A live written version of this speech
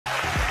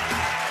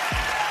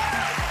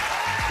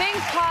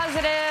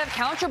positive,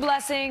 count your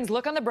blessings,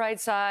 look on the bright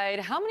side.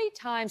 How many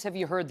times have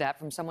you heard that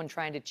from someone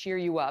trying to cheer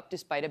you up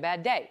despite a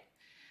bad day?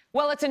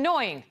 Well, it's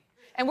annoying,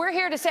 and we're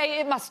here to say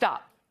it must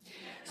stop.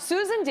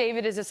 Susan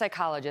David is a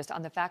psychologist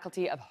on the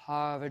faculty of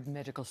Harvard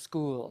Medical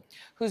School,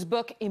 whose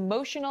book,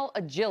 Emotional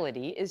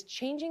Agility, is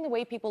changing the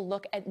way people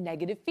look at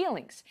negative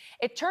feelings.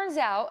 It turns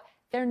out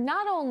they're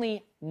not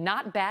only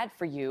not bad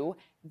for you,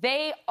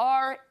 they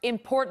are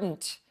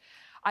important.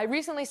 I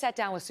recently sat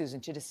down with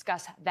Susan to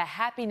discuss the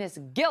happiness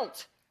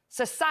guilt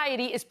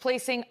society is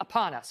placing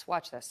upon us.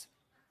 Watch this.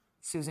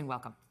 Susan,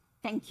 welcome.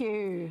 Thank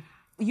you.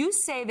 You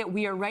say that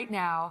we are right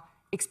now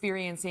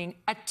experiencing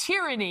a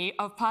tyranny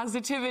of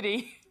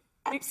positivity.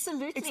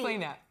 Absolutely. Explain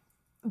that.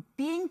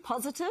 Being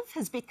positive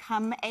has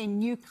become a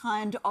new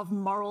kind of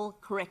moral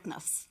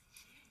correctness.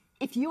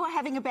 If you are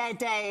having a bad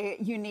day,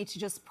 you need to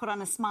just put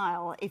on a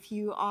smile. If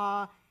you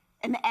are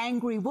an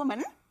angry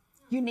woman,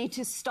 you need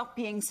to stop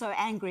being so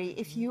angry.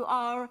 If you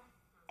are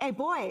a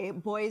boy,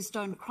 boys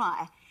don't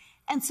cry.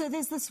 And so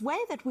there's this way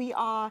that we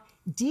are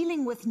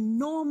dealing with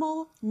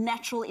normal,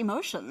 natural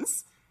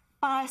emotions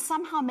by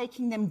somehow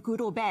making them good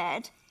or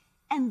bad.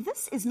 And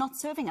this is not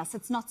serving us.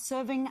 It's not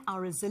serving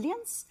our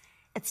resilience.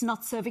 It's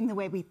not serving the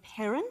way we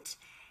parent.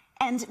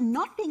 And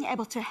not being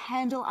able to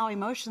handle our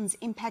emotions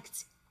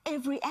impacts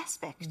every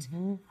aspect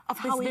of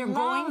how we They're love.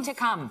 going to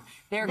come.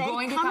 They're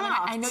going to come.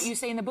 Out. I know you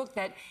say in the book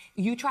that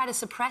you try to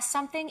suppress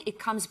something, it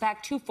comes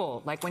back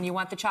twofold, like when you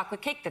want the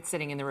chocolate cake that's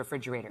sitting in the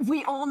refrigerator.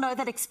 We all know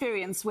that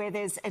experience where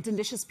there's a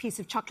delicious piece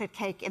of chocolate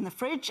cake in the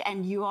fridge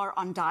and you are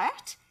on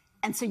diet,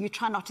 and so you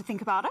try not to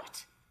think about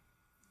it,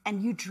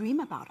 and you dream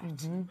about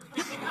it.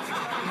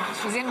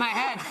 She's in my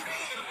head.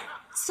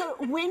 So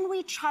when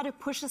we try to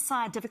push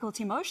aside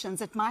difficult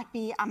emotions, it might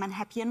be I'm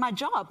unhappy in my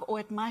job, or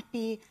it might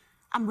be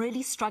I'm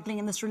really struggling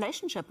in this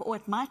relationship, or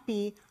it might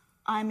be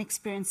I'm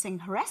experiencing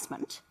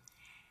harassment.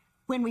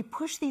 When we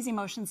push these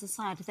emotions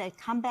aside, they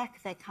come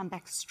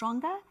back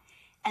stronger,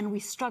 and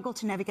we struggle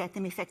to navigate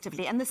them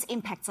effectively. And this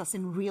impacts us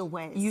in real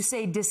ways. You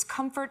say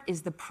discomfort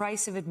is the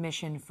price of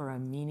admission for a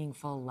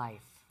meaningful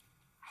life.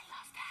 I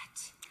love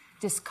that.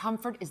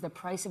 Discomfort is the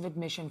price of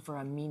admission for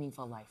a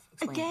meaningful life.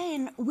 Explain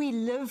Again, we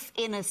live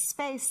in a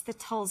space that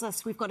tells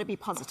us we've got to be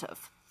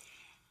positive.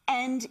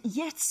 And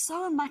yet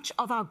so much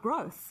of our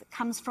growth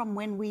comes from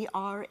when we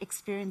are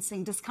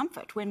experiencing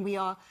discomfort, when we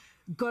are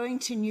going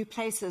to new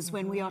places,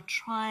 when we are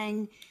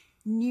trying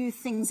new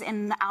things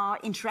in our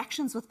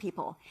interactions with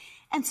people.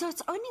 And so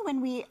it's only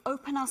when we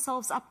open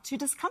ourselves up to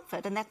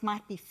discomfort, and that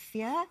might be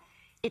fear,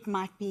 it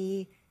might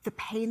be the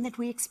pain that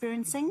we're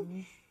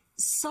experiencing.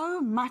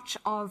 So much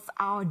of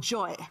our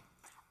joy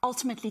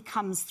ultimately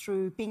comes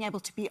through being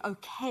able to be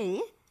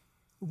okay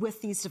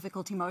with these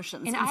difficult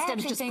emotions instead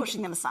of just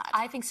pushing them aside.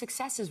 I think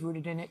success is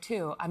rooted in it,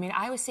 too. I mean,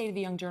 I always say to the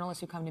young journalists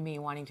who come to me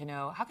wanting to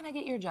know, how can I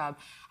get your job?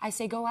 I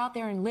say, go out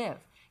there and live.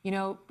 You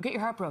know, get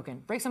your heart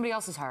broken, break somebody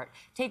else's heart,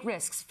 take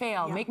risks,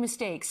 fail, make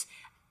mistakes.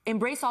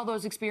 Embrace all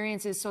those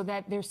experiences so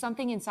that there's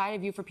something inside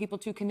of you for people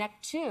to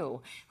connect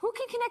to. Who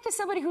can connect to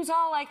somebody who's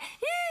all like,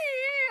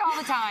 all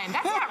the time?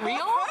 That's not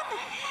real.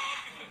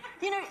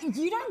 You know,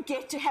 you don't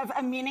get to have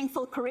a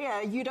meaningful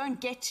career. You don't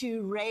get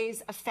to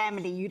raise a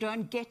family. You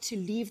don't get to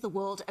leave the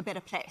world a better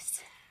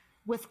place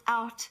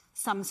without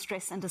some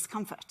stress and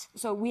discomfort.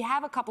 So we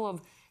have a couple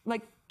of,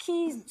 like,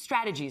 key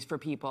strategies for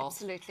people.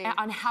 Absolutely.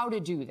 On how to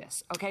do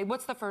this, okay?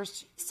 What's the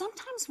first?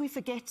 Sometimes we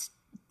forget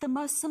the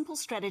most simple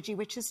strategy,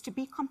 which is to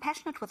be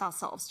compassionate with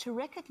ourselves, to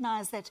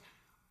recognize that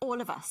all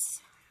of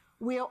us,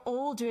 we are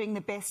all doing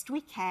the best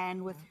we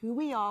can with who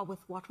we are, with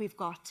what we've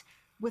got,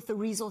 with the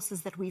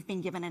resources that we've been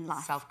given in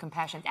life.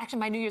 Self-compassion. Actually,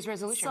 my New Year's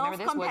resolution, remember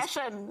this,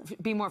 was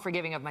be more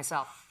forgiving of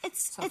myself.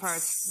 So far,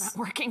 it's not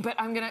working, but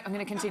I'm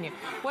gonna continue.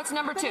 What's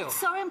number two? It's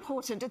so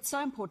important. It's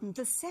so important.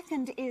 The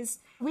second is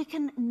we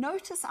can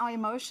notice our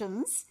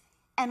emotions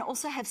and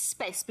also have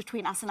space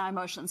between us and our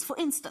emotions. For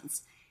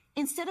instance,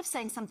 instead of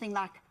saying something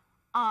like,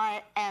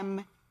 I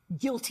am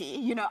guilty,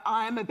 you know,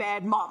 I'm a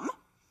bad mom,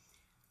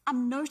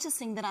 I'm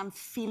noticing that I'm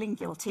feeling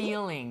guilty.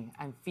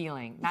 I'm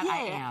feeling, not I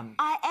am.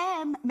 I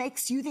am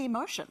makes you the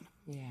emotion.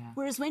 Yeah.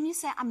 Whereas when you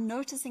say, I'm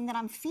noticing that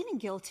I'm feeling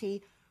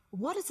guilty,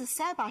 what does it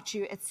say about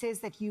you? It says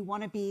that you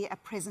want to be a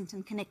present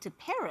and connected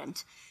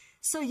parent.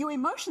 So your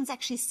emotions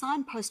actually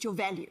signpost your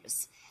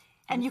values,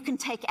 and you can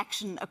take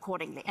action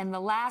accordingly. And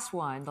the last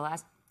one, the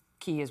last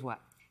key is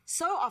what?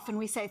 So often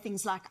we say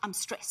things like, I'm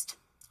stressed,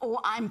 or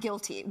I'm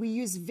guilty. We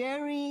use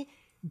very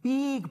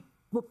big,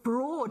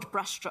 broad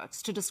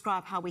brushstrokes to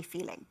describe how we're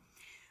feeling.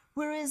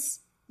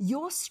 Whereas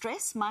your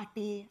stress might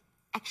be,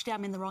 actually,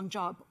 I'm in the wrong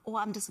job, or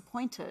I'm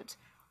disappointed,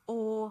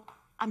 or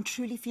I'm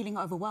truly feeling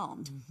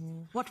overwhelmed.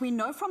 What we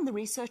know from the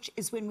research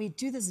is when we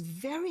do this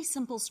very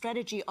simple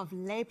strategy of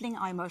labeling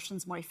our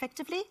emotions more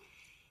effectively,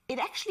 it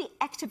actually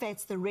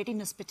activates the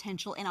readiness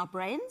potential in our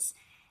brains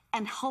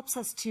and helps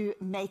us to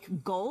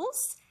make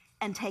goals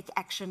and take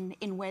action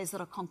in ways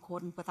that are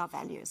concordant with our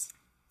values.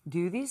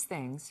 Do these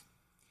things,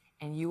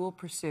 and you will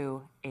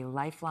pursue a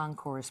lifelong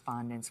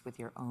correspondence with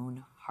your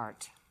own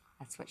heart.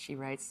 That's what she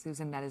writes.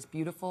 Susan, that is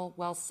beautiful.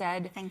 Well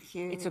said. Thank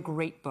you. It's a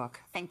great book.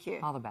 Thank you.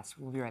 All the best.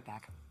 We'll be right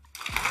back.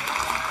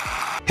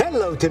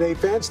 Hello, Today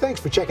fans. Thanks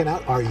for checking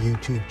out our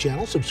YouTube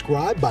channel.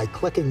 Subscribe by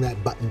clicking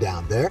that button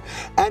down there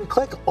and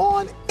click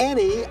on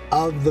any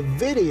of the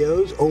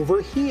videos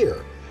over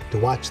here to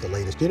watch the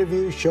latest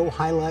interviews, show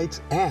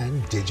highlights,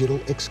 and digital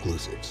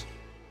exclusives.